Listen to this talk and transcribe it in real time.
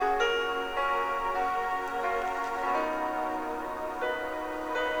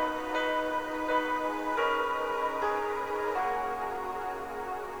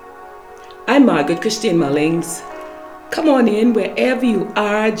I'm Margaret Christine Mullings. Come on in wherever you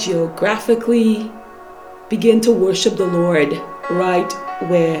are geographically. Begin to worship the Lord right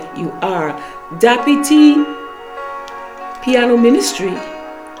where you are. Dappy T Piano Ministry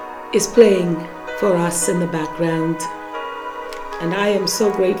is playing for us in the background. And I am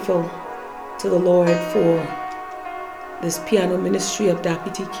so grateful to the Lord for this piano ministry of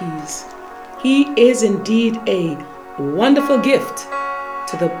Dappy T Keys. He is indeed a wonderful gift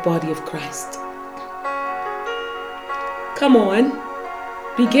to the body of Christ. Come on,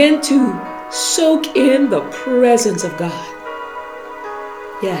 begin to soak in the presence of God.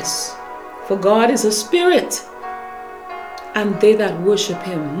 Yes, for God is a spirit, and they that worship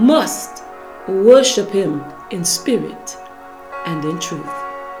him must worship him in spirit and in truth.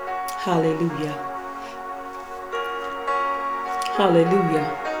 Hallelujah. Hallelujah.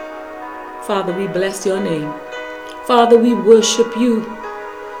 Father, we bless your name. Father, we worship you.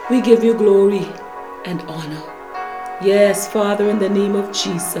 We give you glory and honor. Yes, Father, in the name of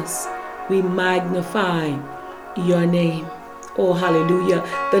Jesus, we magnify your name. Oh, hallelujah.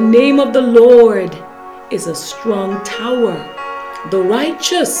 The name of the Lord is a strong tower. The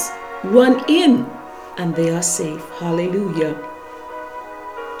righteous run in and they are safe. Hallelujah.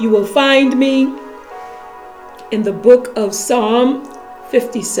 You will find me in the book of Psalm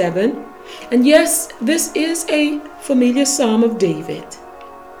 57. And yes, this is a familiar Psalm of David.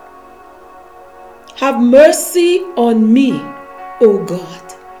 Have mercy on me, O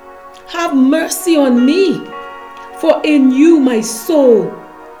God. Have mercy on me, for in you my soul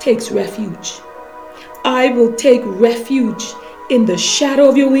takes refuge. I will take refuge in the shadow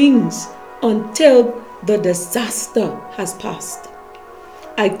of your wings until the disaster has passed.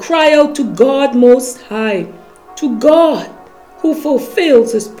 I cry out to God Most High, to God who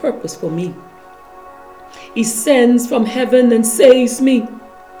fulfills his purpose for me. He sends from heaven and saves me,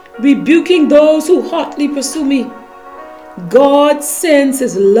 rebuking those who hotly pursue me. God sends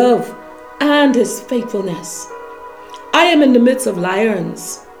his love and his faithfulness. I am in the midst of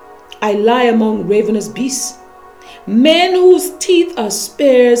lions. I lie among ravenous beasts, men whose teeth are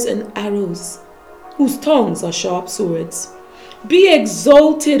spears and arrows, whose tongues are sharp swords. Be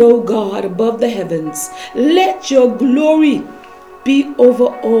exalted, O God, above the heavens. Let your glory be over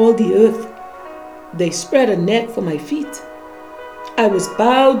all the earth. They spread a net for my feet. I was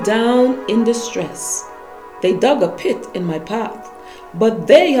bowed down in distress. They dug a pit in my path, but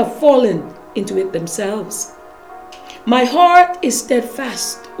they have fallen into it themselves. My heart is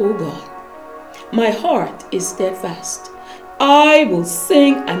steadfast, O God. My heart is steadfast. I will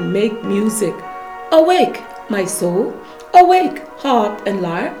sing and make music. Awake, my soul. Awake, harp and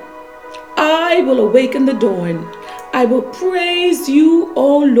lyre. I will awaken the dawn. I will praise you,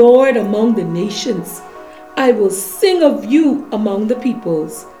 O Lord, among the nations. I will sing of you among the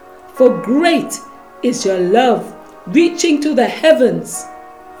peoples. For great is your love, reaching to the heavens.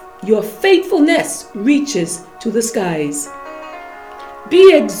 Your faithfulness reaches to the skies.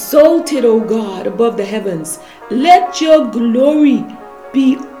 Be exalted, O God, above the heavens. Let your glory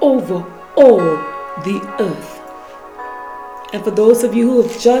be over all the earth. And for those of you who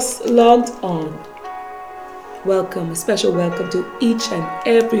have just logged on, welcome, a special welcome to each and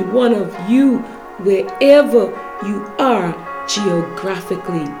every one of you, wherever you are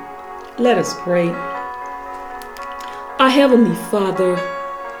geographically. Let us pray. Our Heavenly Father,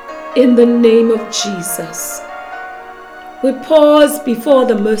 in the name of Jesus, we pause before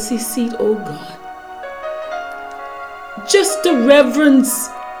the mercy seat, O God, just to reverence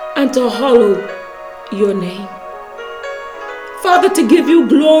and to hallow your name. Father, to give you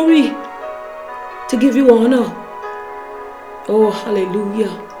glory, to give you honor. Oh,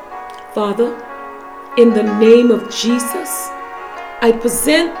 hallelujah. Father, in the name of Jesus, I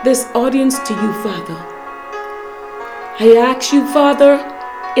present this audience to you, Father. I ask you, Father,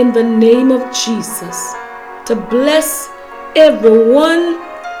 in the name of Jesus, to bless everyone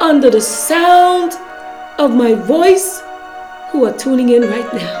under the sound of my voice who are tuning in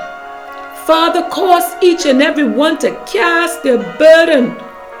right now. Father, cause each and every one to cast their burden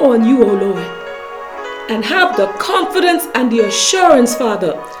on you, O Lord, and have the confidence and the assurance,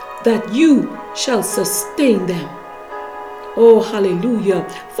 Father, that you shall sustain them. Oh, hallelujah.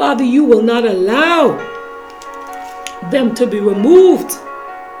 Father, you will not allow them to be removed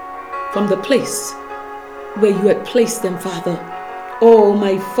from the place where you had placed them, Father. Oh,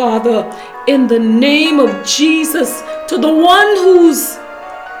 my Father, in the name of Jesus, to the one who's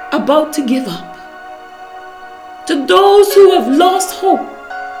about to give up, to those who have lost hope,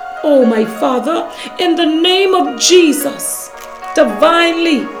 oh, my Father, in the name of Jesus,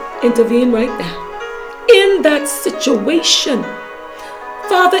 divinely intervene right now in that situation.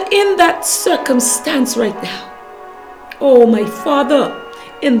 Father, in that circumstance right now. Oh, my Father,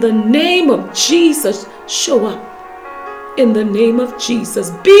 in the name of Jesus, show up. In the name of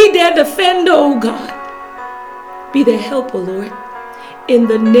Jesus, be their defender, oh God. Be their helper, Lord. In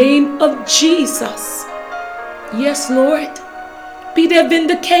the name of Jesus. Yes, Lord. Be their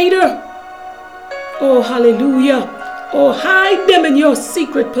vindicator. Oh, hallelujah. Oh, hide them in your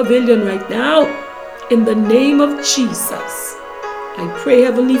secret pavilion right now. In the name of Jesus. I pray,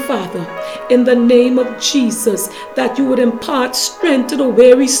 Heavenly Father, in the name of Jesus, that you would impart strength to the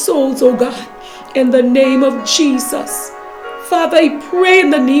weary souls, oh God. In the name of Jesus. Father, I pray in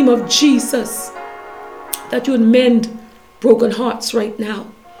the name of Jesus that you would mend broken hearts right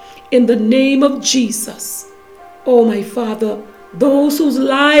now. In the name of Jesus. Oh, my Father, those whose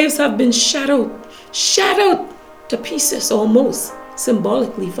lives have been shattered to pieces almost,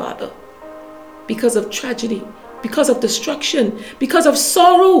 symbolically, Father, because of tragedy, because of destruction, because of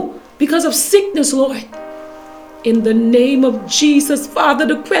sorrow, because of sickness, Lord. In the name of Jesus, Father,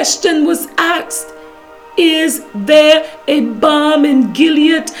 the question was asked, is there a balm in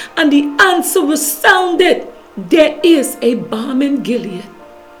Gilead? And the answer was sounded, there is a balm in Gilead.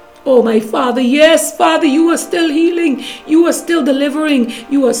 Oh, my Father, yes, Father, you are still healing, you are still delivering,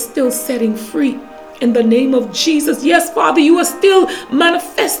 you are still setting free. In the name of Jesus, yes, Father, you are still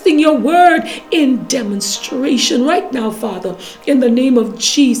manifesting your word in demonstration right now, Father, in the name of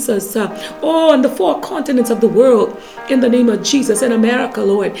Jesus. On the 4 continents of the world, in the name of Jesus, in America,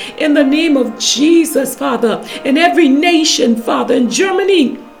 Lord, in the name of Jesus, Father, in every nation, Father, in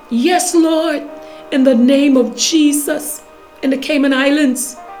Germany, yes, Lord, in the name of Jesus, in the Cayman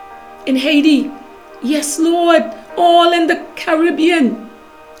Islands, in Haiti, yes, Lord, all in the Caribbean,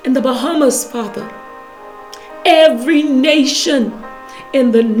 in the Bahamas, Father. Every nation,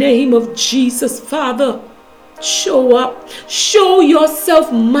 in the name of Jesus, Father, show up. Show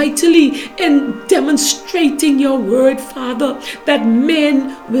yourself mightily in demonstrating your word, Father, that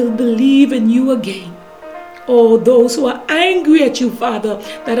men will believe in you again. Oh, those who are angry at you, Father,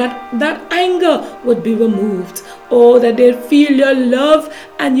 that anger would be removed. Oh, that they feel your love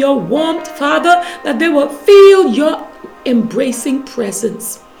and your warmth, Father, that they will feel your embracing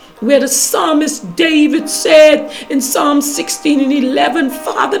presence. Where the psalmist David said in Psalm 16:11,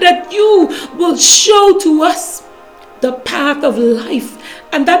 Father, that you will show to us the path of life,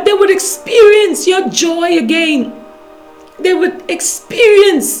 and that they would experience your joy again. They would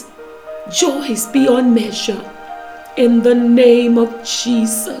experience joys beyond measure in the name of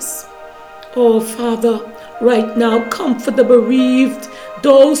Jesus. Oh, Father, right now, comfort the bereaved,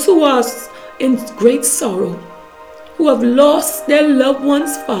 those who are in great sorrow, who have lost their loved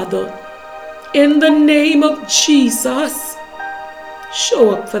ones, Father. In the name of Jesus,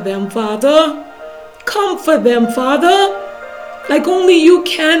 show up for them, Father. Comfort them, Father, like only you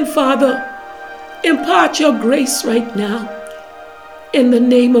can, Father. Impart your grace right now. In the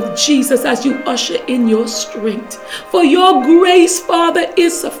name of Jesus, as you usher in your strength. For your grace, Father,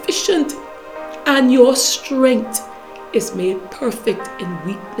 is sufficient, and your strength is made perfect in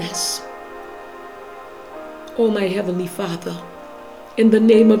weakness. Oh, my Heavenly Father, in the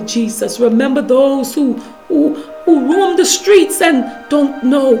name of Jesus, remember those who roam the streets and don't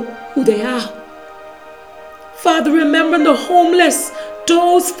know who they are. Father, remember the homeless,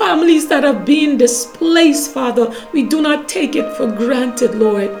 those families that have been displaced, Father. We do not take it for granted,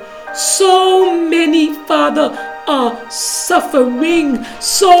 Lord. So many, Father, are suffering.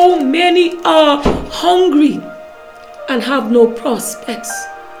 So many are hungry and have no prospects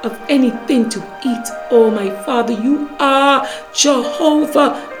of anything to eat. Oh, my Father, you are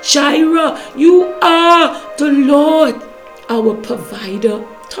Jehovah Jireh. You are the Lord, our provider.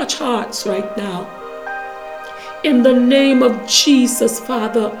 Touch hearts right now. In the name of Jesus,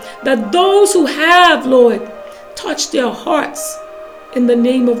 Father, that those who have, Lord, touch their hearts in the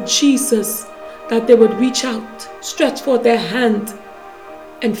name of Jesus, that they would reach out, stretch forth their hand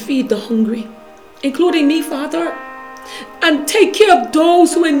and feed the hungry, including me, Father. And take care of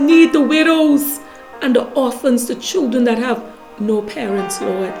those who are in need, the widows and the orphans, the children that have no parents,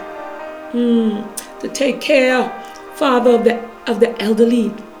 Lord. To take care, Father, of the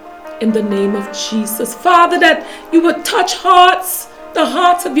elderly, in the name of Jesus. Father, that you would touch hearts, the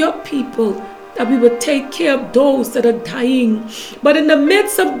hearts of your people, that we would take care of those that are dying. But in the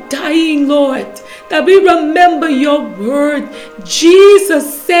midst of dying, Lord, that we remember your word.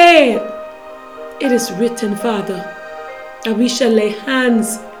 Jesus said, it is written, Father, that we shall lay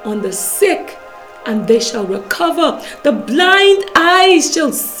hands on the sick and they shall recover. The blind eyes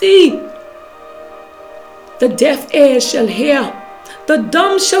shall see. The deaf ears shall hear. The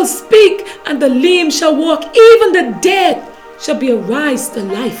dumb shall speak and the lame shall walk. Even the dead shall be a rise to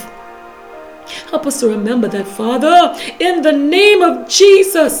life. Help us to remember that, Father, in the name of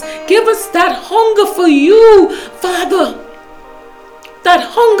Jesus. Give us that hunger for you, Father. That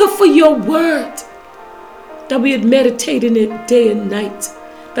hunger for your word. That we would meditate in it day and night.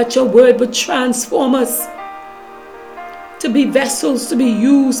 That your word would transform us to be vessels to be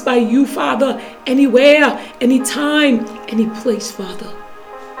used by you, Father, anywhere, anytime, any place, Father.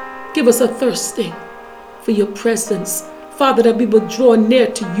 Give us a thirsting for your presence, Father, that we will draw near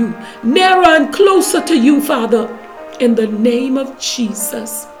to you, nearer and closer to you, Father, in the name of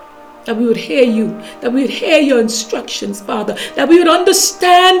Jesus. That we would hear you, that we would hear your instructions, Father, that we would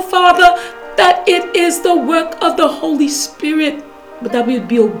understand, Father, that it is the work of the Holy Spirit, but that we would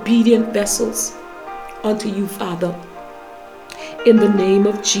be obedient vessels unto you, Father, in the name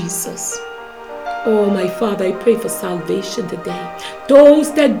of Jesus. Oh, my Father, I pray for salvation today.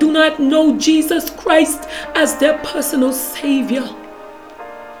 Those that do not know Jesus Christ as their personal Savior,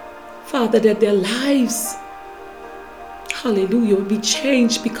 Father, that their lives, hallelujah, will be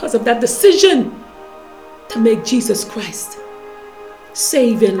changed because of that decision to make Jesus Christ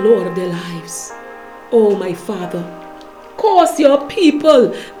Savior and Lord of their lives. Oh, my Father, cause your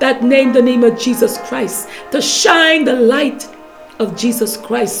people that name the name of Jesus Christ to shine the light of Jesus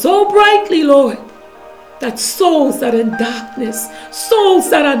Christ so brightly, Lord, that souls that are in darkness, souls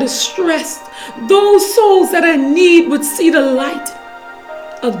that are distressed, those souls that are in need would see the light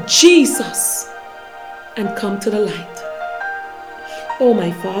of Jesus and come to the light. Oh,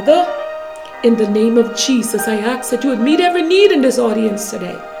 my Father, in the name of Jesus, I ask that you would meet every need in this audience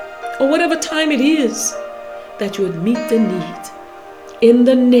today, or whatever time it is, that you would meet the need. In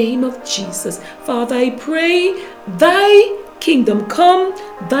the name of Jesus, Father, I pray, thy kingdom come,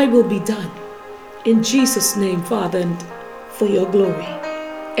 thy will be done. In Jesus' name, Father, and for your glory.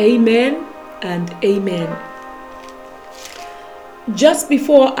 Amen and amen. Just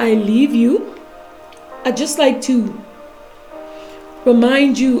before I leave you, I'd just like to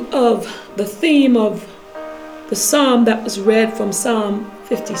remind you of the theme of the psalm that was read from Psalm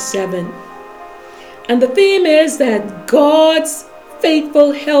 57. And the theme is that God's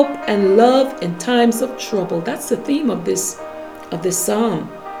faithful help and love in times of trouble. That's the theme of this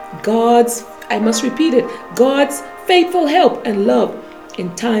psalm. I must repeat it, God's faithful help and love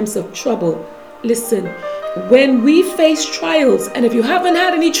in times of trouble. Listen, when we face trials, and if you haven't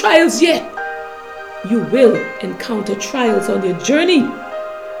had any trials yet, you will encounter trials on your journey.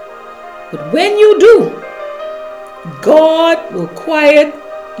 But when you do, God will quiet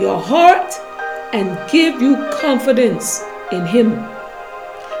your heart and give you confidence in Him,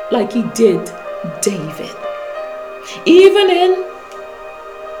 like He did David. Even in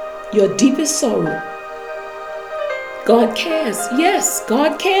your deepest sorrow, God cares. Yes,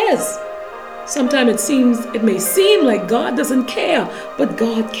 God cares. Sometimes it may seem like God doesn't care, but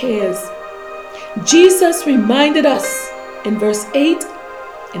God cares. Jesus reminded us in verse 8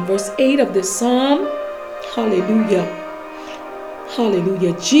 of this psalm, hallelujah,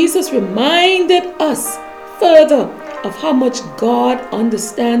 hallelujah. Jesus reminded us further of how much God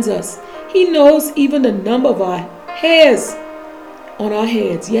understands us. He knows even the number of our hairs on our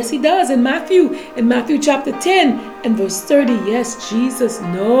heads. Yes, He does. In Matthew chapter 10 and verse 30, yes, Jesus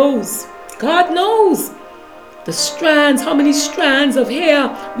knows. God knows the strands, how many strands of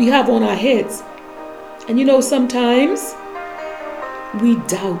hair we have on our heads. And you know, sometimes we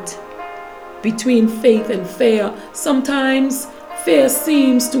doubt between faith and fear. Sometimes fear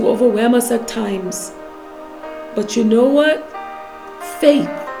seems to overwhelm us at times. But you know what? Faith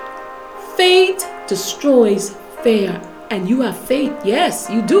destroys fear. And you have faith. Yes,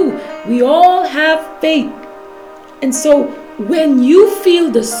 you do. We all have faith. And so when you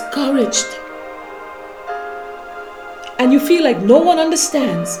feel discouraged and you feel like no one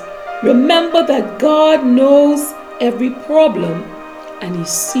understands, remember that God knows every problem and He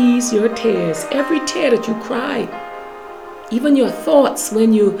sees your tears, every tear that you cry, even your thoughts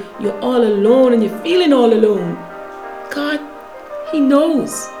when you're all alone and you're feeling all alone. God, He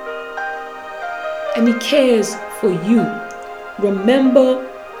knows and He cares for you. Remember,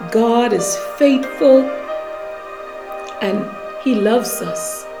 God is faithful and He loves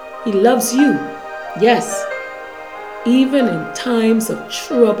us. He loves you. Yes, even in times of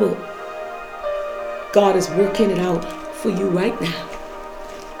trouble, God is working it out for you right now.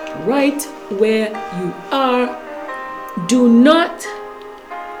 Right where you are. Do not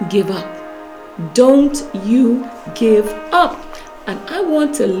give up. Don't you give up. And I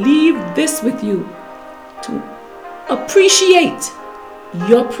want to leave this with you to appreciate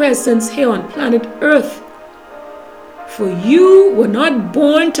your presence here on planet Earth. For you were not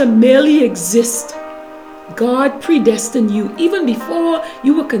born to merely exist. God predestined you even before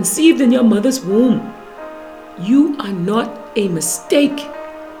you were conceived in your mother's womb. You are not a mistake.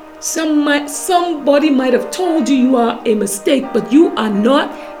 Somebody might have told you you are a mistake, but you are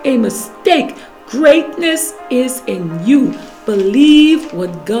not a mistake. Greatness is in you. Believe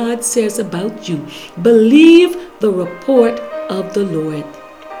what God says about you. Believe the report of the Lord.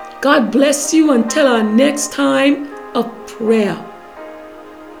 God bless you until our next time of prayer.